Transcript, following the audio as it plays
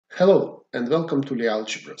Hello and welcome to the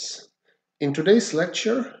Algebras. In today's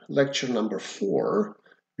lecture, lecture number 4,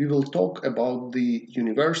 we will talk about the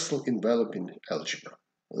universal enveloping algebra.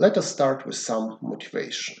 Let us start with some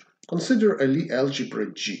motivation. Consider a Lie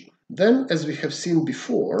algebra G. Then, as we have seen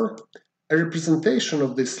before, a representation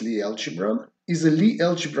of this Lie algebra is a Lie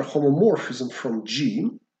algebra homomorphism from G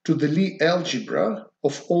to the Lie algebra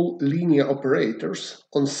of all linear operators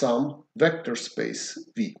on some vector space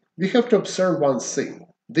V. We have to observe one thing.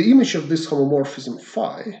 The image of this homomorphism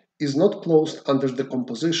phi is not closed under the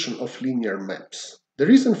composition of linear maps. The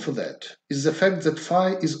reason for that is the fact that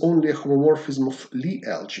phi is only a homomorphism of Lie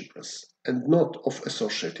algebras and not of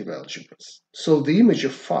associative algebras. So the image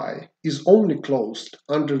of phi is only closed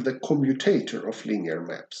under the commutator of linear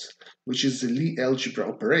maps, which is the Lie algebra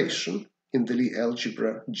operation in the Lie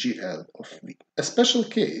algebra GL of V. A special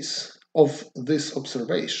case of this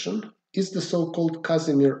observation is the so-called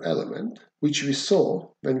Casimir element, which we saw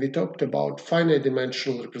when we talked about finite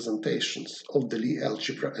dimensional representations of the Lie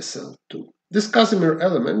algebra SL2. This Casimir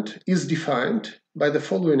element is defined by the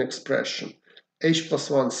following expression, h plus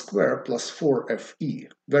 1 square plus 4fe,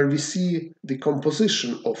 where we see the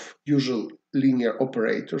composition of usual linear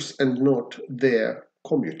operators and not their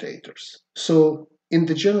commutators. So, in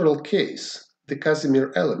the general case, the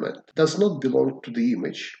Casimir element does not belong to the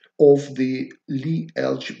image of the Lie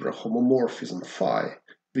algebra homomorphism phi,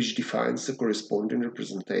 which defines the corresponding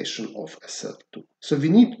representation of SL2. So we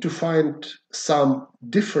need to find some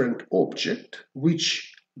different object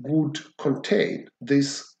which would contain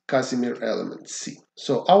this Casimir element C.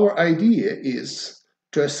 So our idea is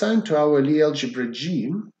to assign to our Lie algebra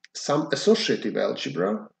G some associative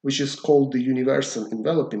algebra, which is called the universal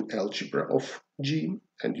enveloping algebra of G,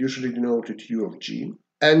 and usually denoted U of G.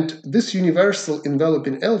 And this universal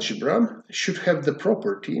enveloping algebra should have the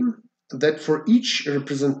property that for each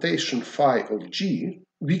representation phi of G,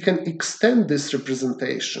 we can extend this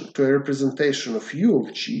representation to a representation of U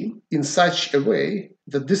of G in such a way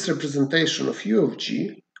that this representation of U of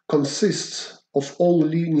G consists of all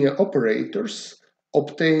linear operators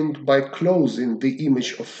obtained by closing the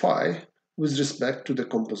image of phi with respect to the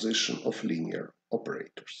composition of linear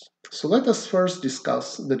operators. So let us first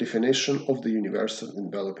discuss the definition of the universal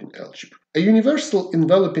enveloping algebra. A universal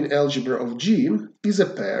enveloping algebra of G is a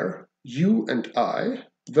pair U and I,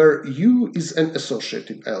 where U is an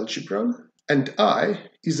associative algebra and I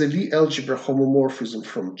is a Lie algebra homomorphism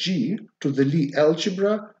from G to the Lie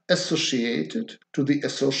algebra associated to the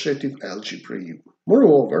associative algebra U.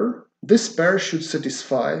 Moreover, this pair should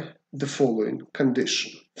satisfy the following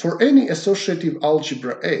condition. For any associative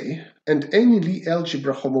algebra A and any Lie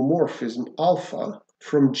algebra homomorphism alpha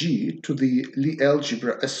from G to the Lie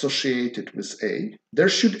algebra associated with A, there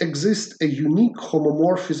should exist a unique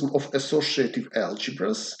homomorphism of associative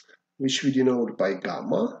algebras, which we denote by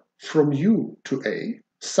gamma, from U to A,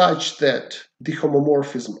 such that the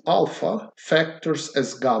homomorphism alpha factors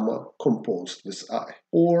as gamma composed with I.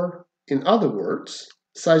 Or, in other words,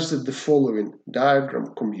 such that the following diagram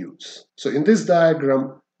commutes. So in this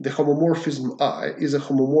diagram, the homomorphism I is a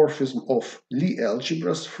homomorphism of Lie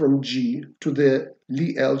algebras from G to the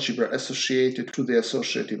Lie algebra associated to the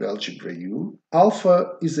associative algebra U.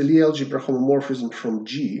 Alpha is a Lie algebra homomorphism from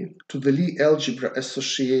G to the Lie algebra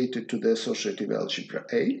associated to the associative algebra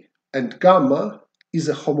A. And gamma is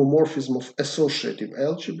a homomorphism of associative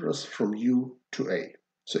algebras from U to A.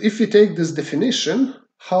 So if we take this definition,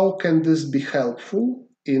 how can this be helpful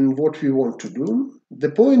in what we want to do?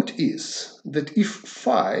 The point is that if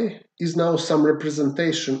phi is now some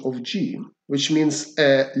representation of G, which means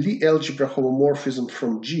a Lie algebra homomorphism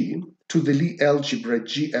from G to the Lie algebra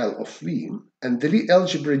GL of V, and the Lie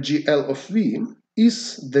algebra GL of V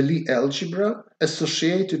is the Lie algebra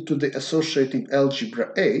associated to the associative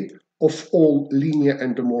algebra A of all linear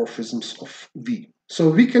endomorphisms of V. So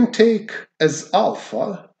we can take as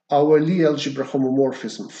alpha our Lie algebra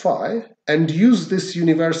homomorphism phi and use this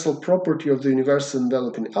universal property of the universal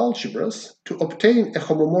enveloping algebras to obtain a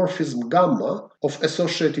homomorphism gamma of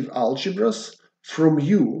associative algebras from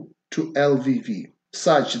U to LVV,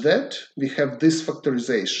 such that we have this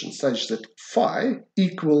factorization, such that phi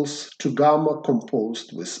equals to gamma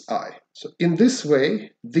composed with I. So in this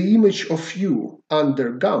way, the image of U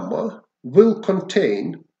under gamma will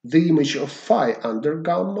contain the image of phi under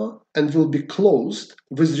gamma and will be closed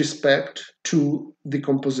with respect to the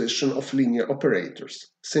composition of linear operators,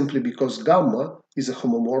 simply because gamma is a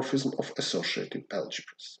homomorphism of associative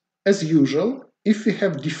algebras. As usual, if we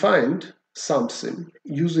have defined something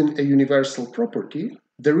using a universal property,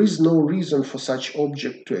 there is no reason for such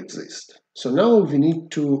object to exist. So now we need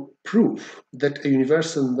to prove that a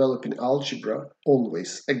universal enveloping algebra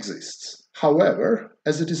always exists. However,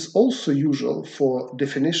 as it is also usual for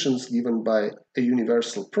definitions given by a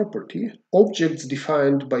universal property, objects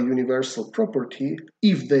defined by universal property,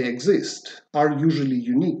 if they exist, are usually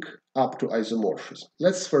unique up to isomorphism.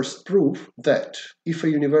 Let's first prove that if a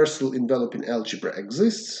universal enveloping algebra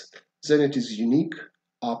exists, then it is unique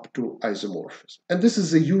up to isomorphism. And this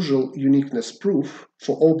is a usual uniqueness proof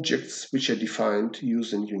for objects which are defined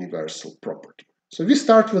using universal property. So we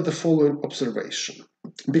start with the following observation.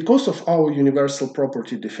 Because of our universal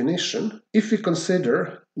property definition, if we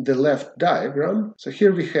consider the left diagram, so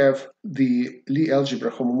here we have the Lie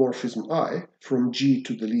algebra homomorphism I from G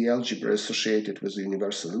to the Lie algebra associated with the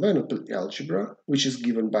universal enveloping algebra, which is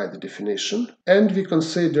given by the definition, and we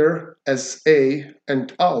consider as A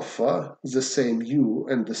and alpha the same U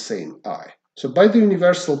and the same I. So by the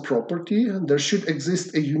universal property, there should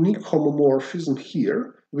exist a unique homomorphism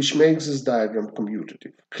here, which makes this diagram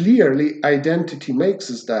commutative. Clearly, identity makes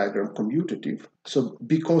this diagram commutative, so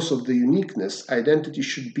because of the uniqueness, identity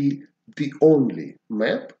should be the only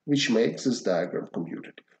map which makes this diagram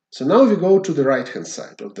commutative. So now we go to the right-hand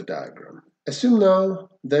side of the diagram. Assume now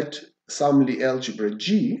that some Lie algebra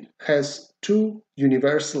G has two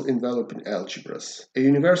universal enveloping algebras. A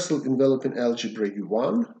universal enveloping algebra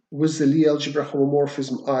U1 with the Lie algebra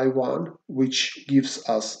homomorphism I1, which gives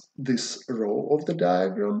us this row of the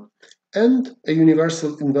diagram, and a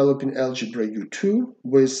universal enveloping algebra U2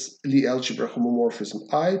 with Lie algebra homomorphism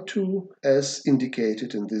I2 as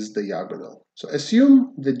indicated in this diagonal. So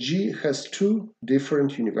assume that G has two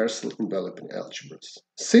different universal enveloping algebras.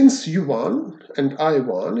 Since U1 and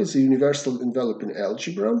I1 is a universal enveloping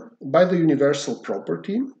algebra, by the universal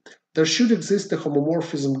property, there should exist a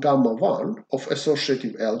homomorphism gamma 1 of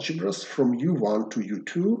associative algebras from U1 to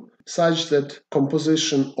U2 such that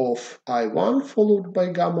composition of I1 followed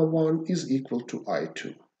by gamma 1 is equal to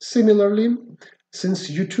I2. Similarly,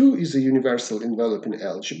 since U2 is a universal enveloping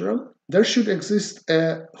algebra, there should exist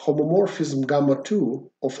a homomorphism gamma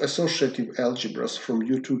 2 of associative algebras from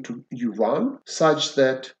U2 to U1 such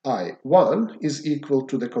that I1 is equal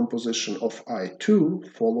to the composition of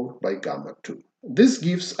I2 followed by gamma 2. This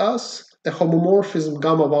gives us a homomorphism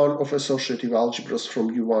gamma 1 of associative algebras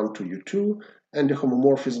from U1 to U2 and a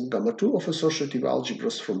homomorphism gamma 2 of associative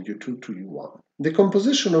algebras from U2 to U1. The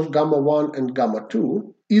composition of gamma 1 and gamma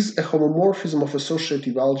 2 is a homomorphism of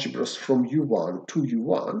associative algebras from U1 to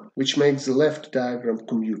U1, which makes the left diagram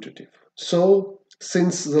commutative. So,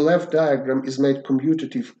 since the left diagram is made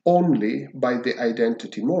commutative only by the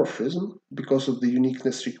identity morphism, because of the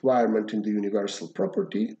uniqueness requirement in the universal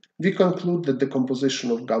property, we conclude that the composition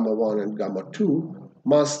of gamma 1 and gamma 2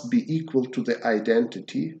 must be equal to the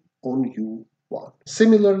identity on U1.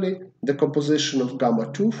 Similarly, the composition of gamma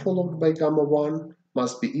 2 followed by gamma 1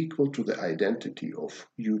 must be equal to the identity of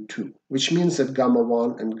U2, which means that gamma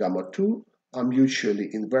 1 and gamma 2 are mutually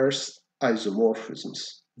inverse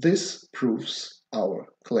isomorphisms. This proves our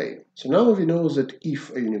claim. So now we know that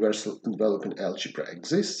if a universal enveloping algebra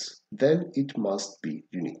exists, then it must be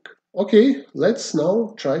unique. Okay, let's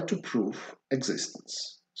now try to prove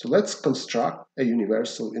existence. So let's construct a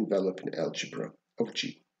universal enveloping algebra of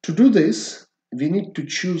G. To do this, we need to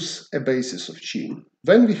choose a basis of G.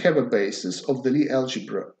 When we have a basis of the Lie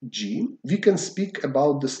algebra G, we can speak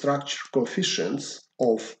about the structure coefficients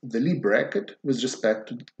of the Lie bracket with respect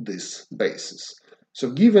to this basis. So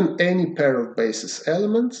given any pair of basis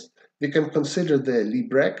elements, we can consider the Lie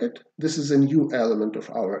bracket. This is a new element of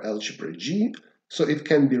our algebra G, so it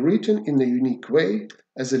can be written in a unique way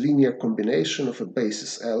as a linear combination of a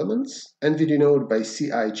basis elements, and we denote by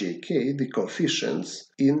Cij the coefficients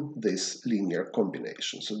in this linear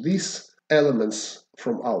combination. So these elements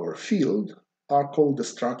from our field are called the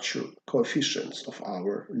structure coefficients of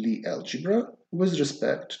our Lie algebra with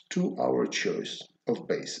respect to our choice of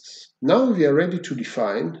basis. Now we are ready to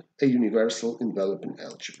define a universal enveloping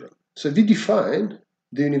algebra. So we define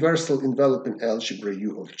the universal enveloping algebra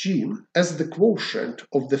U of G as the quotient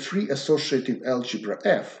of the free associative algebra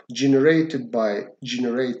F generated by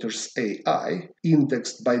generators AI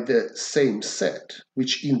indexed by the same set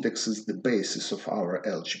which indexes the basis of our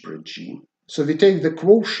algebra G. So we take the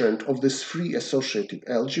quotient of this free associative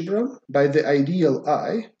algebra by the ideal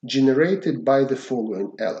I generated by the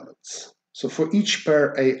following elements. So for each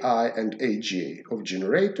pair AI and AJ of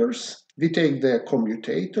generators, we take their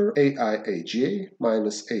commutator AI-AJ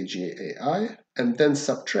minus AJ-AI and then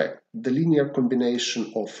subtract the linear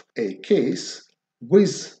combination of AKs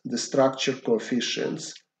with the structure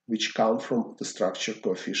coefficients which come from the structure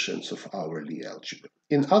coefficients of our Lie algebra.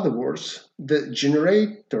 In other words, the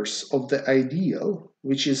generators of the ideal,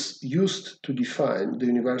 which is used to define the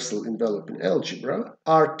universal enveloping algebra,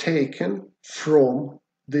 are taken from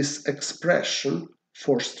this expression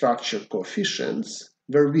for structure coefficients,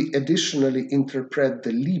 where we additionally interpret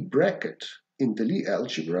the Lie bracket in the Lie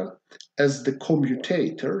algebra as the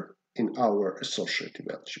commutator in our associative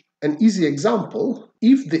algebra. An easy example,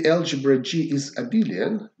 if the algebra G is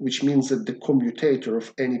abelian, which means that the commutator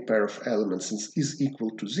of any pair of elements is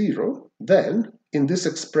equal to 0, then in this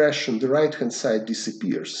expression the right-hand side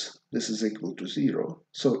disappears. This is equal to 0.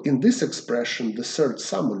 So in this expression the third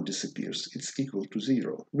summand disappears. It's equal to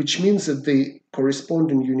 0, which means that the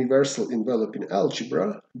corresponding universal enveloping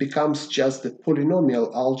algebra becomes just the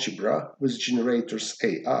polynomial algebra with generators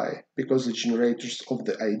AI, because the generators of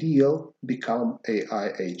the ideal become AI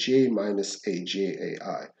AJ minus AJ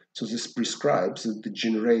AI. So this prescribes that the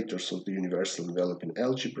generators of the universal enveloping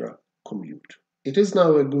algebra commute. It is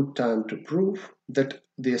now a good time to prove that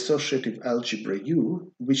the associative algebra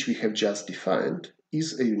U, which we have just defined,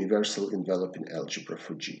 is a universal enveloping algebra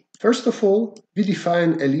for G. First of all, we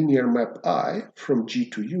define a linear map I from G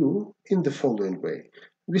to U in the following way.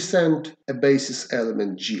 We send a basis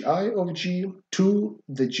element Gi of G to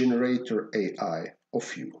the generator AI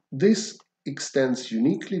of U. This extends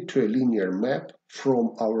uniquely to a linear map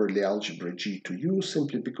from our Lie algebra G to U,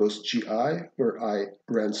 simply because Gi, where I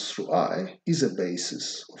runs through I, is a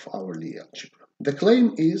basis of our Lie algebra. The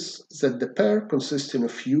claim is that the pair consisting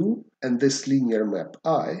of U and this linear map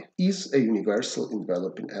I is a universal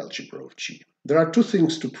enveloping algebra of G. There are two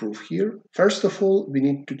things to prove here. First of all, we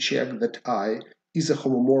need to check that I is a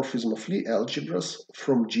homomorphism of Lie algebras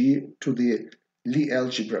from G to the Lie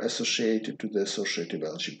algebra associated to the associative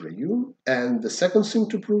algebra U. And the second thing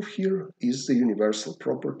to prove here is the universal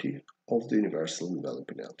property of the universal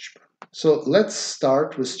enveloping algebra. So let's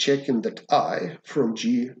start with checking that I from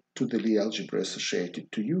G to the Lie algebra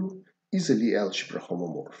associated to U is a Lie algebra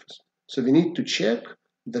homomorphism. So we need to check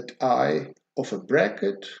that I of a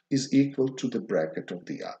bracket is equal to the bracket of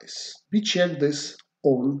the i's. We check this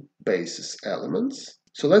on basis elements.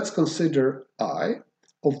 So let's consider I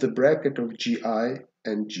of the bracket of Gi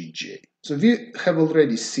and Gj. So we have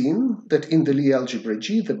already seen that in the Lie algebra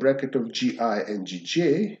G, the bracket of Gi and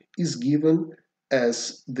Gj is given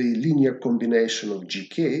as the linear combination of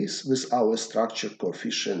gk's with our structure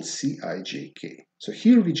coefficient Cijk. So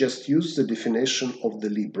here we just use the definition of the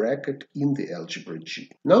Lie bracket in the algebra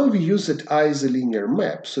G. Now we use that I is a linear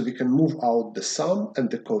map, so we can move out the sum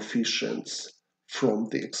and the coefficients from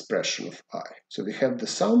the expression of I. So we have the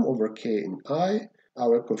sum over k in I,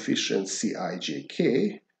 our coefficient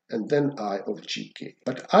Cijk, and then I of gk.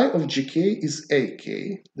 But I of gk is ak.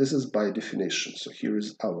 This is by definition, so here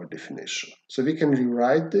is our definition. So we can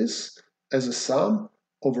rewrite this as a sum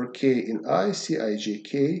over k in I,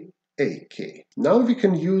 Cijk, ak. Now we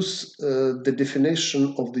can use the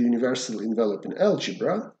definition of the universal enveloping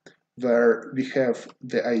algebra, where we have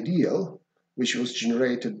the ideal, which was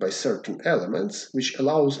generated by certain elements, which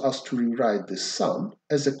allows us to rewrite this sum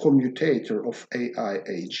as a commutator of AI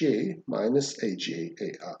aj minus aj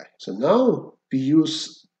ai. So now we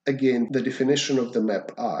use again the definition of the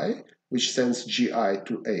map I, which sends Gi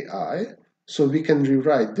to AI. So we can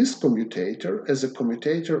rewrite this commutator as a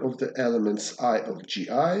commutator of the elements I of Gi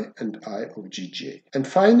and I of Gj. And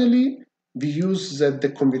finally, we use that the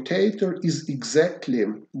commutator is exactly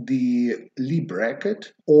the Lie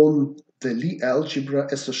bracket on the Lie algebra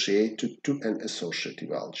associated to an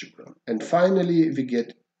associative algebra. And finally, we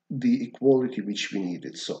get the equality which we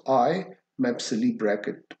needed. So I maps a Lie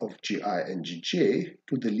bracket of Gi and Gj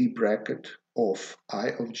to the Lie bracket of I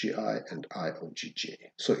of Gi and I of Gj.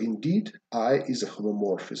 So indeed, I is a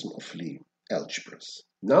homomorphism of Lie algebras.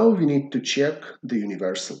 Now we need to check the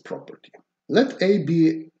universal property. Let A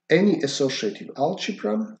be any associative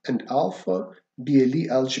algebra and alpha be a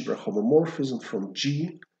Lie algebra homomorphism from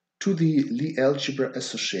G to the Lie algebra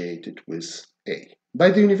associated with A.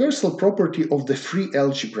 By the universal property of the free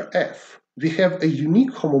algebra F, we have a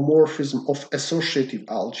unique homomorphism of associative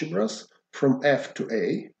algebras from F to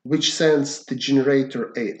A, which sends the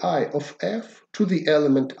generator AI of F to the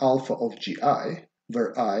element alpha of Gi,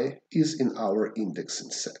 where I is in our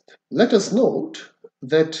indexing set. Let us note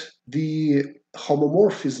that the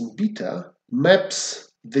homomorphism beta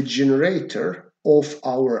maps the generator of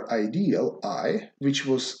our ideal I, which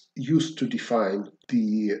was used to define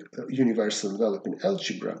the universal enveloping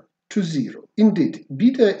algebra, to 0. Indeed,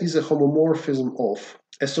 beta is a homomorphism of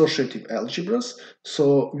associative algebras,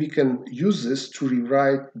 so we can use this to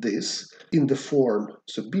rewrite this in the form.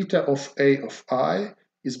 So beta of A of I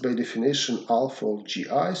is by definition alpha of Gi,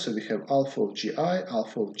 so we have alpha of Gi,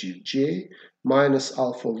 alpha of Gj, minus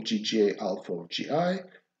alpha of Gj, alpha of Gi,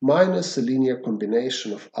 minus a linear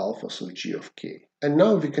combination of alphas of G of K. And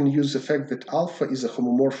now we can use the fact that alpha is a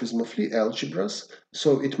homomorphism of Lie algebras,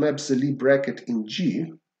 so it maps the Lie bracket in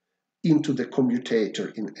G into the commutator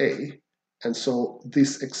in A, and so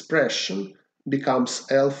this expression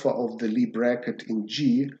becomes alpha of the Lie bracket in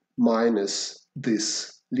G minus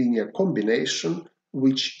this linear combination,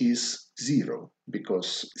 which is 0,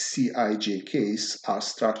 because Cijks are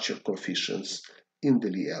structure coefficients in the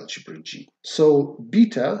Lie algebra G. So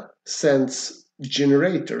beta sends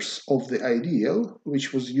generators of the ideal,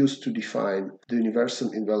 which was used to define the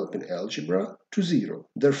universal enveloping algebra, to 0.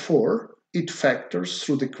 Therefore, it factors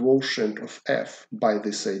through the quotient of f by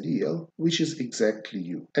this ideal, which is exactly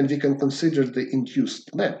u. And we can consider the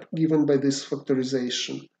induced map given by this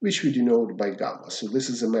factorization, which we denote by gamma. So this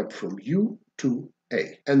is a map from u to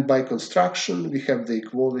A. And by construction, we have the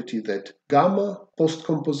equality that gamma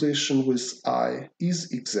post-composition with I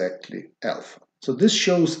is exactly alpha. So this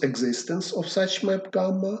shows existence of such map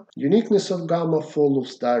gamma. Uniqueness of gamma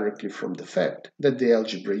follows directly from the fact that the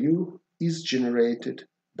algebra U is generated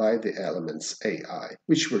by the elements AI,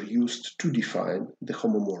 which were used to define the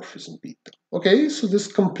homomorphism beta. Okay, so this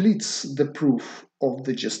completes the proof of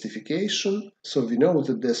the justification. So we know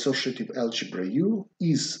that the associative algebra U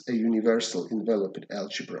is a universal enveloping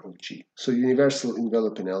algebra of G. So universal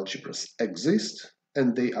enveloping algebras exist,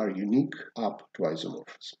 and they are unique up to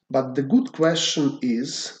isomorphism. But the good question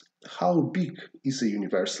is, how big is a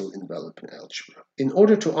universal enveloping algebra? In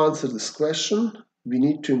order to answer this question, we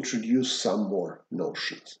need to introduce some more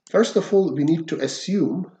notions. First of all, we need to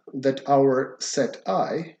assume that our set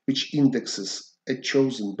I, which indexes a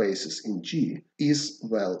chosen basis in G, is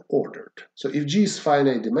well ordered. So if G is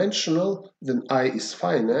finite dimensional, then I is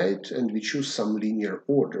finite, and we choose some linear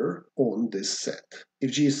order on this set.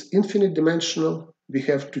 If G is infinite dimensional, we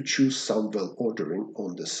have to choose some well ordering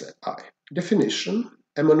on the set I. Definition: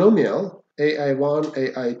 a monomial AI1,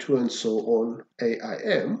 AI2, and so on,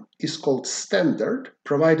 AIM, is called standard,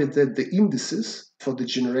 provided that the indices for the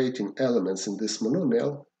generating elements in this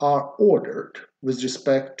monomial are ordered with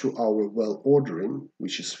respect to our well-ordering,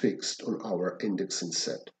 which is fixed on our indexing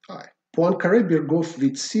set I.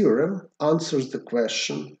 Poincaré-Birkhoff-Witt theorem answers the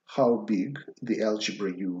question how big the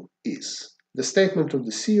algebra U is. The statement of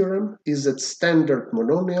the theorem is that standard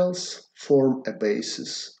monomials form a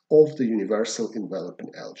basis of the universal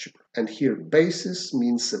enveloping algebra. And here basis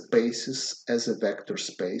means a basis as a vector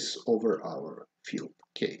space over our field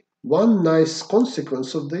K. One nice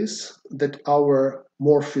consequence of this, that our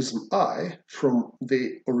morphism I from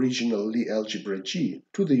the original Lie algebra G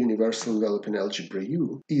to the universal enveloping algebra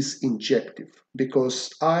U is injective,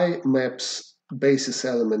 because I maps basis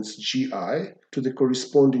elements Gi to the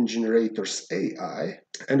corresponding generators Ai,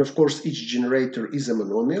 and of course each generator is a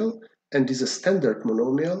monomial and is a standard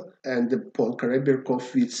monomial, and the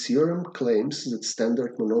Poincaré-Birkhoff-Witt theorem claims that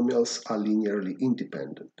standard monomials are linearly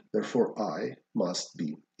independent. Therefore, I must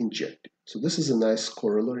be injective. So this is a nice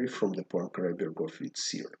corollary from the Poincaré-Birkhoff-Witt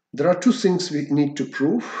theorem. There are two things we need to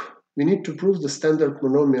prove. We need to prove the standard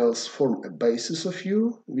monomials form a basis of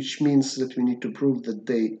U, which means that we need to prove that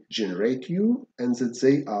they generate U and that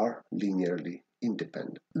they are linearly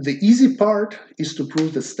independent. The easy part is to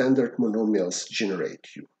prove that standard monomials generate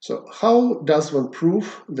U. So how does one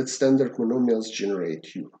prove that standard monomials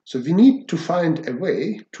generate U? So we need to find a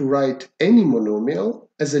way to write any monomial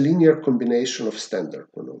as a linear combination of standard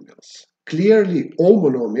monomials. Clearly, all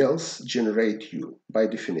monomials generate U by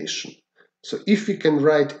definition. So if we can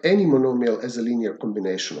write any monomial as a linear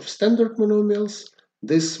combination of standard monomials,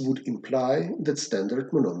 this would imply that standard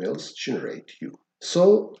monomials generate U.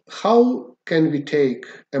 So how can we take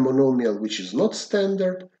a monomial which is not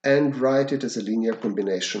standard and write it as a linear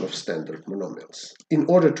combination of standard monomials? In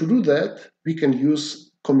order to do that, we can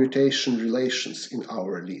use commutation relations in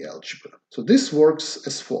our Lie algebra. So this works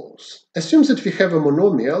as follows. Assume that we have a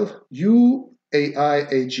monomial U, AI,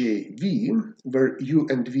 AJ, V, where U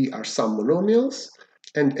and V are some monomials,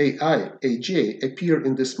 and AI, AJ appear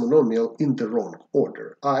in this monomial in the wrong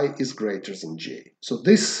order. I is greater than J. So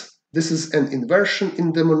this is an inversion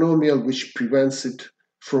in the monomial which prevents it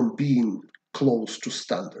from being close to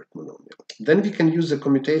standard monomial. Then we can use a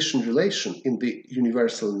commutation relation in the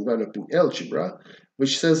universal enveloping algebra,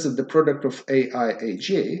 which says that the product of AI,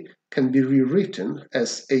 AJ can be rewritten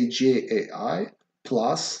as AJ, AI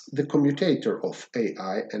plus the commutator of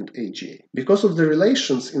AI and AJ. Because of the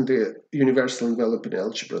relations in the universal enveloping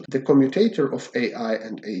algebra, the commutator of AI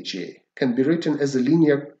and AJ can be written as a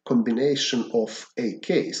linear combination of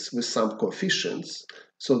AKs with some coefficients.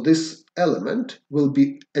 So this element will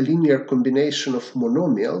be a linear combination of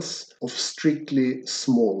monomials of strictly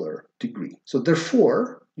smaller degree. So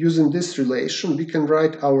therefore, using this relation, we can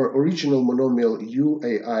write our original monomial u,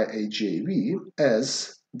 ai, aj, v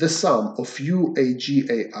as the sum of u, ag,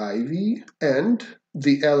 ai, v and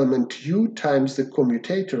the element u times the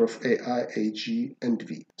commutator of ai, ag, and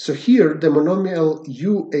v. So here the monomial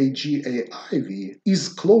u, ag, ai, v is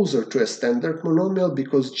closer to a standard monomial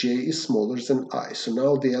because j is smaller than I. So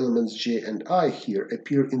now the elements j and I here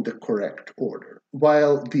appear in the correct order,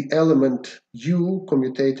 while the element u,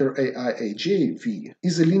 commutator ai, aj, v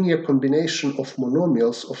is a linear combination of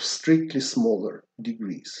monomials of strictly smaller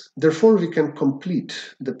degrees. Therefore, we can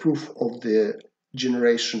complete the proof of the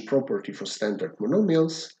generation property for standard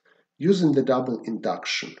monomials using the double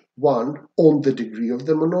induction, one on the degree of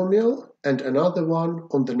the monomial and another one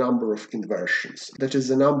on the number of inversions, that is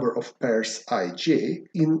the number of pairs ij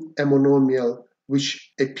in a monomial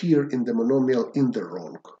which appear in the monomial in the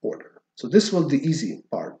wrong order. So this was the easy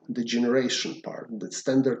part, the generation part, that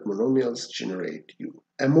standard monomials generate u.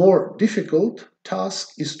 A more difficult task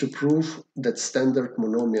is to prove that standard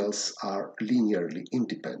monomials are linearly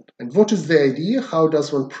independent. And what is the idea? How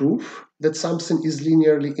does one prove that something is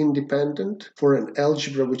linearly independent for an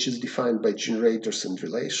algebra which is defined by generators and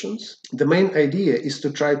relations? The main idea is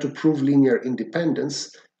to try to prove linear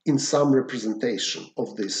independence in some representation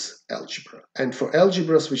of this algebra. And for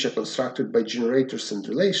algebras which are constructed by generators and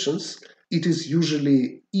relations, it is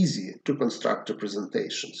usually easy to construct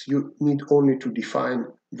representations. You need only to define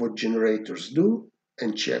what generators do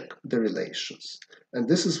and check the relations. And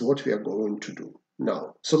this is what we are going to do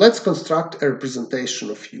now. So let's construct a representation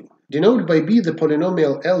of u. Denote by b the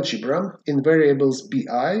polynomial algebra in variables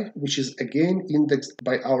bi, which is again indexed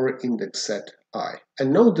by our index set I.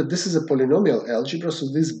 And note that this is a polynomial algebra, so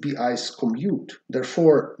these bi's commute.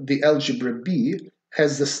 Therefore, the algebra B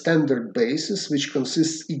has the standard basis, which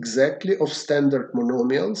consists exactly of standard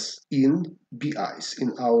monomials in bi's,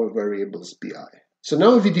 in our variables bi. So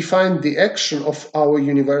now we define the action of our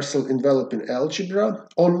universal enveloping algebra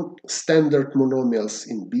on standard monomials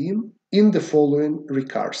in B in the following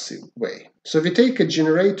recursive way. So we take a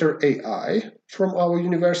generator ai from our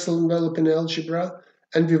universal enveloping algebra,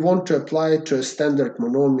 and we want to apply it to a standard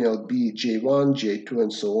monomial bj1, j2,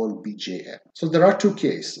 and so on, bjm. So there are two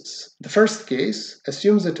cases. The first case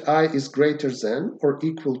assumes that I is greater than or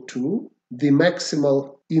equal to the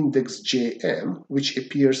maximal index jm, which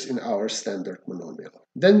appears in our standard monomial.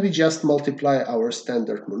 Then we just multiply our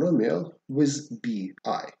standard monomial with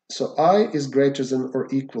bi. So I is greater than or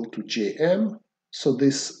equal to jm, so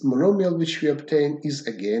this monomial which we obtain is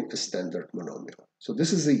again a standard monomial. So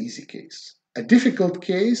this is the easy case. A difficult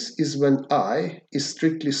case is when I is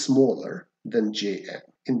strictly smaller than jm.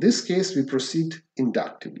 In this case, we proceed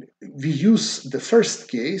inductively. We use the first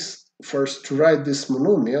case first to write this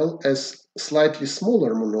monomial as slightly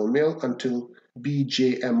smaller monomial until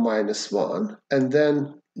bjm minus 1, and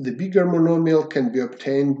then the bigger monomial can be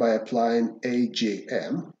obtained by applying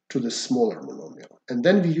ajm to the smaller monomial. And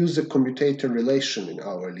then we use the commutator relation in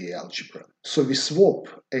our Lie algebra. So we swap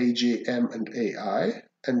ajm and ai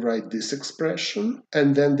and write this expression,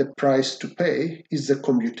 and then the price to pay is the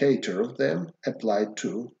commutator of them applied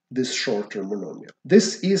to this shorter monomial.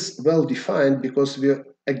 This is well defined because we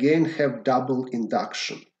again have double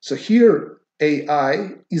induction. So here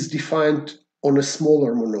ai is defined on a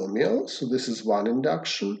smaller monomial, so this is one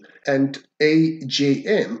induction, and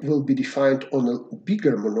ajm will be defined on a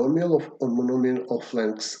bigger monomial of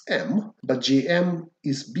length m, but jm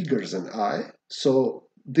is bigger than I, so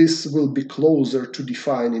this will be closer to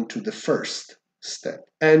define into the first step.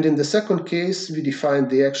 And in the second case, we define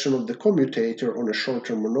the action of the commutator on a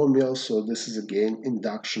shorter monomial, so this is again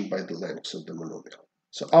induction by the length of the monomial.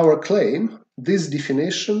 So our claim, this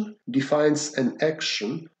definition defines an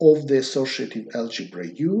action of the associative algebra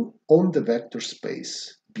U on the vector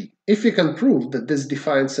space B. If we can prove that this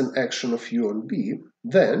defines an action of U on B,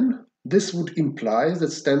 then this would imply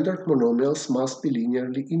that standard monomials must be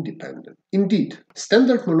linearly independent. Indeed,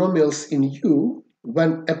 standard monomials in U,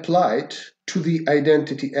 when applied to the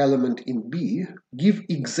identity element in B, give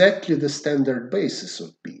exactly the standard basis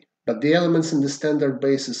of B. But the elements in the standard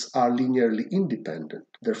basis are linearly independent.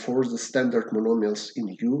 Therefore, the standard monomials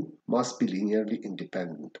in U must be linearly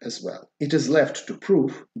independent as well. It is left to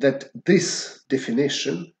prove that this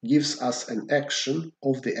definition gives us an action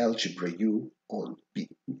of the algebra U on B.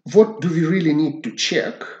 What do we really need to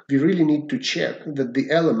check? We really need to check that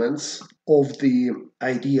the elements of the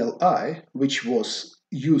ideal I, which was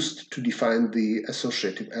used to define the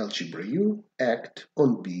associative algebra U, act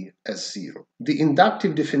on B as 0. The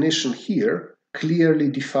inductive definition here clearly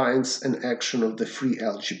defines an action of the free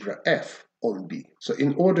algebra F on B. So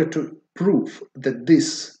in order to prove that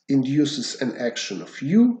this induces an action of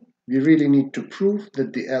U, we really need to prove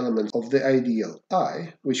that the elements of the ideal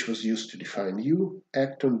I, which was used to define U,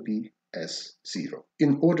 act on B as 0.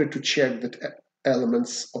 In order to check that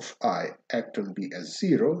elements of I act on B as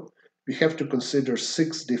 0, we have to consider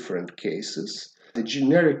 6 different cases. The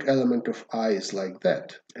generic element of I is like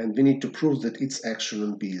that, and we need to prove that its action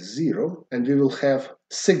on B is 0, and we will have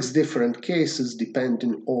 6 different cases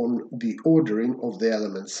depending on the ordering of the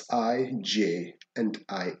elements I, J, and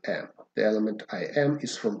Im. The element Im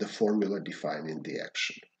is from the formula defining the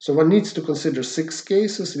action. So one needs to consider 6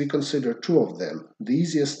 cases. We consider 2 of them, the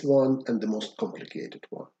easiest one and the most complicated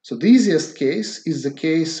one. So the easiest case is the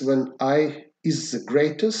case when I is the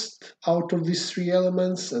greatest out of these 3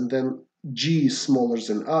 elements, and then G is smaller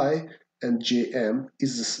than I, and Jm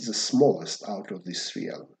is the smallest out of these 3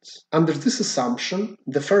 elements. Under this assumption,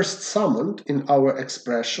 the first summand in our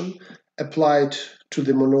expression applied to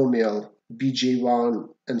the monomial bj1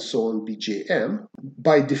 and so on bjm,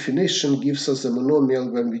 by definition gives us a monomial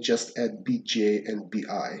when we just add bj and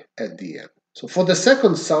bi at the end. So for the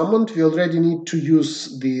second summand, we already need to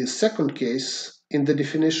use the second case in the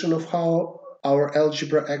definition of how our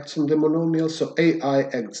algebra acts on the monomial. So ai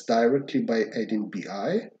acts directly by adding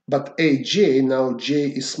bi, but aj, now j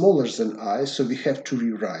is smaller than I, so we have to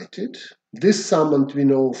rewrite it. This summand we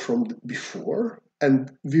know from before,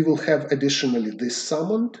 and we will have additionally this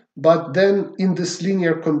summand. But then in this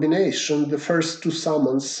linear combination, the first 2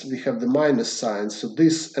 summands, we have the minus sign, so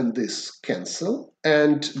this and this cancel.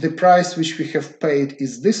 And the price which we have paid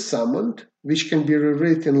is this summand, which can be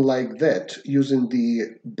rewritten like that using the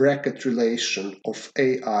bracket relation of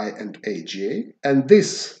ai and aj. And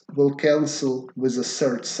this will cancel with a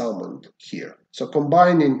third summand here. So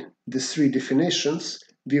combining these 3 definitions,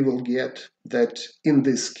 we will get that in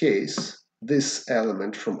this case, this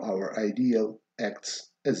element from our ideal acts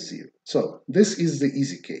as 0. So this is the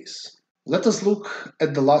easy case. Let us look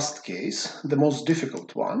at the last case, the most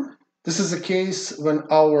difficult one. This is a case when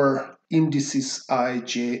our indices I,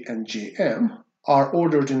 J, and Jm are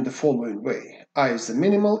ordered in the following way. I is the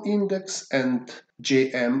minimal index and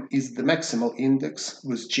Jm is the maximal index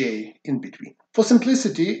with J in between. For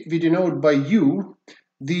simplicity, we denote by U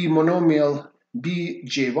the monomial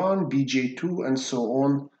bj1, bj2, and so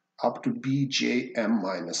on up to bjm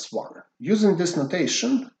minus 1. Using this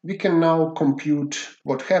notation, we can now compute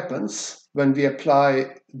what happens when we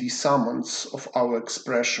apply the summands of our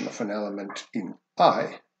expression of an element in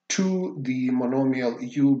I to the monomial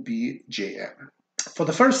ubjm. For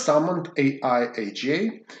the first summand ai,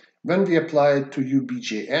 aj, when we apply it to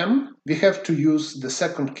ubjm, we have to use the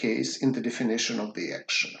second case in the definition of the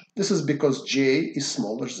action. This is because j is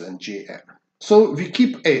smaller than jm. So we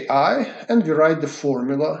keep ai and we write the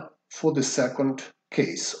formula for the second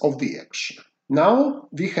case of the action. Now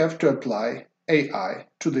we have to apply ai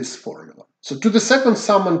to this formula. So to the second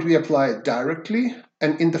summand we apply it directly,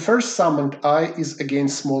 and in the first summand I is again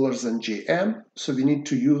smaller than jm, so we need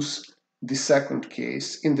to use the second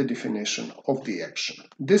case in the definition of the action.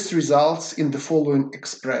 This results in the following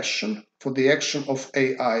expression for the action of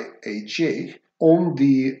ai, aj on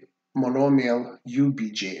the monomial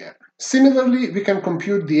ubjm. Similarly, we can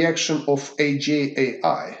compute the action of aj,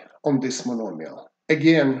 ai on this monomial.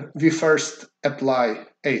 Again, we first apply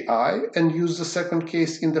ai and use the second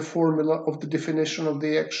case in the formula of the definition of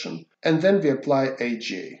the action, and then we apply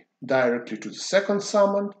aj directly to the second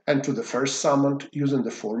summand and to the first summand using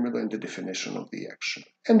the formula in the definition of the action.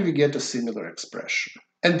 And we get a similar expression.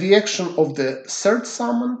 And the action of the third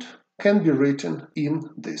summand can be written in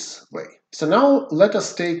this way. So now let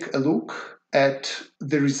us take a look at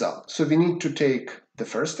the result. So we need to take the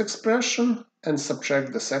first expression and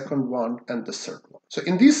subtract the second one and the third one. So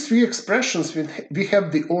in these 3 expressions, we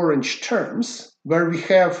have the orange terms where we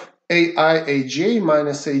have ai, aj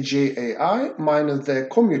minus aj, ai minus the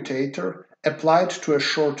commutator applied to a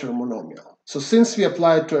shorter monomial. So since we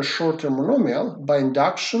apply it to a shorter monomial, by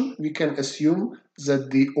induction, we can assume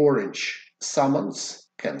that the orange summands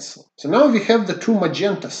cancel. So now we have the 2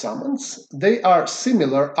 magenta summands. They are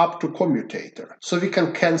similar up to commutator. So we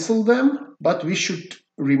can cancel them, but we should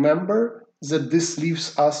remember that this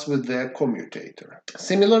leaves us with the commutator.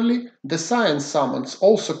 Similarly, the cyan summands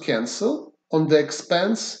also cancel on the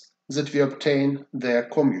expense that we obtain the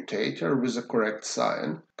commutator with the correct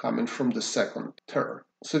sign coming from the second term.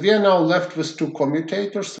 So we are now left with 2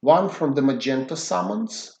 commutators, one from the magenta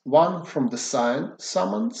summands, one from the cyan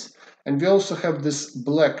summands, and we also have this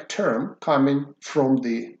black term coming from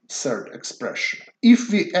the third expression.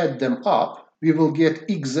 If we add them up, we will get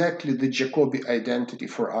exactly the Jacobi identity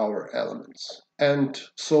for our elements. And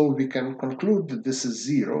so we can conclude that this is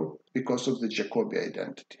 0 because of the Jacobi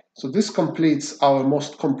identity. So this completes our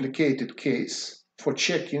most complicated case for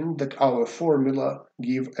checking that our formula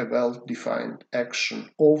gives a well-defined action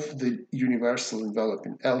of the universal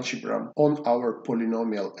enveloping algebra on our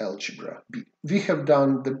polynomial algebra B. We have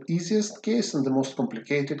done the easiest case and the most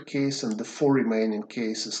complicated case, and the 4 remaining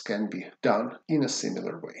cases can be done in a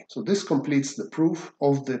similar way. So this completes the proof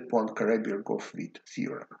of the Poincaré-Birkhoff-Witt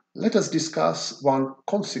theorem. Let us discuss one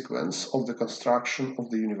consequence of the construction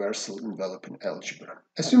of the universal enveloping algebra.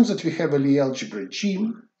 Assume that we have a Lie algebra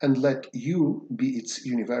G and let U be its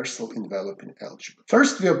universal enveloping algebra.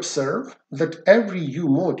 First, we observe that every U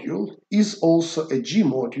module is also a G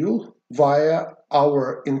module via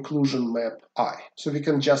our inclusion map I. So we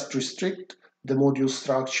can just restrict the module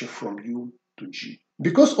structure from U to G.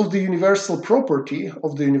 Because of the universal property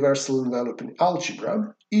of the universal enveloping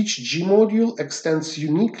algebra, each G module extends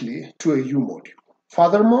uniquely to a U module.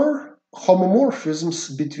 Furthermore,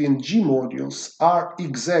 homomorphisms between G modules are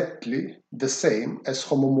exactly the same as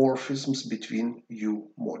homomorphisms between U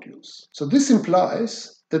modules. So this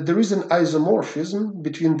implies that there is an isomorphism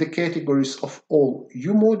between the categories of all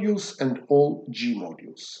U modules and all G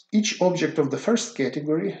modules. Each object of the first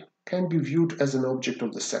category can be viewed as an object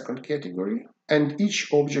of the second category, and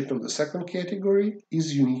each object of the second category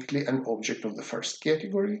is uniquely an object of the first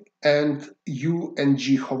category, and U and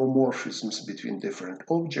G homomorphisms between different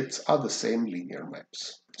objects are the same linear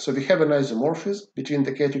maps. So we have an isomorphism between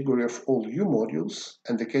the category of all U modules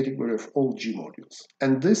and the category of all G modules.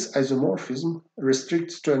 And this isomorphism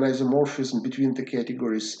restricts to an isomorphism between the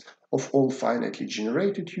categories of all finitely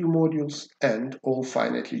generated U modules and all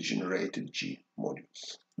finitely generated G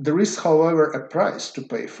modules. There is, however, a price to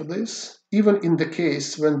pay for this. Even in the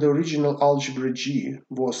case when the original algebra G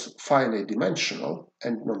was finite dimensional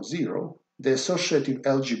and non-zero, the associative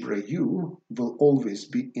algebra U will always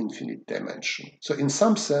be infinite dimensional. So in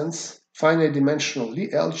some sense, finite dimensional Lie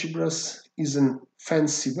algebras is a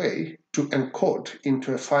fancy way to encode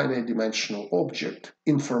into a finite dimensional object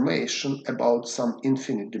information about some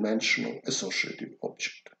infinite dimensional associative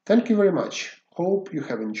object. Thank you very much. Hope you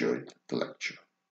have enjoyed the lecture.